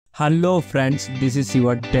Hello friends, this is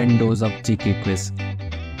your 10 dose of GK quiz.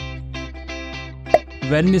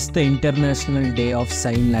 When is the International Day of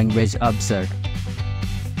Sign Language observed?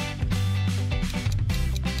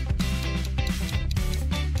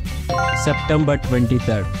 September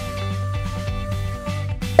 23rd.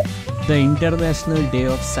 The International Day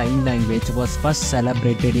of Sign Language was first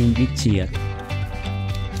celebrated in which year?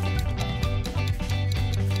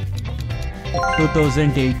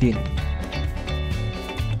 2018.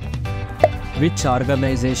 Which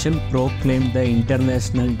organization proclaimed the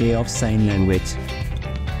International Day of Sign Language?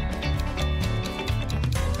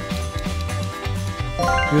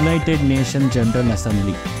 United Nations General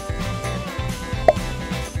Assembly.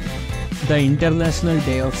 The International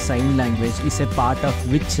Day of Sign Language is a part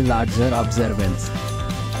of which larger observance?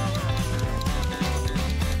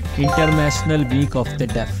 International Week of the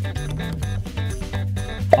Deaf.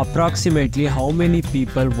 Approximately how many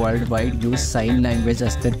people worldwide use sign language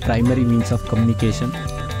as their primary means of communication?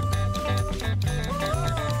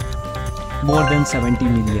 More than 70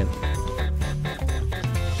 million.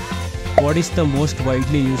 What is the most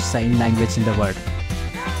widely used sign language in the world?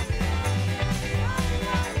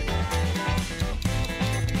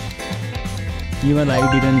 Even I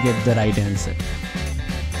didn't get the right answer.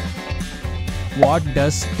 What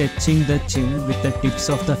does touching the chin with the tips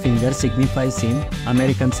of the finger signifies in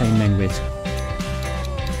American Sign Language?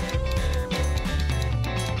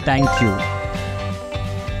 Thank you.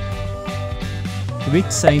 Which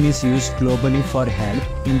sign is used globally for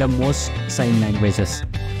help in the most sign languages?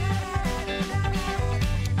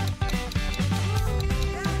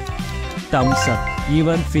 Thumbs up.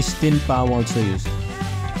 Even fist in palm also used.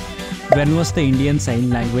 When was the Indian Sign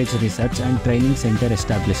Language Research and Training Center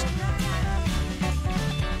established?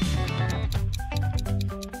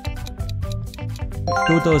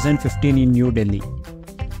 2015 in New Delhi.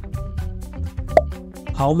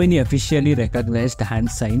 How many officially recognized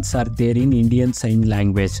hand signs are there in Indian Sign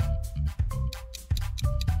Language?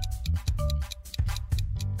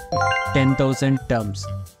 10,000 terms.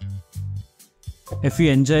 If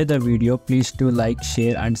you enjoy the video, please do like,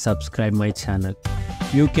 share and subscribe my channel.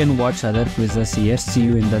 You can watch other quizzes here. See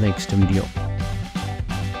you in the next video.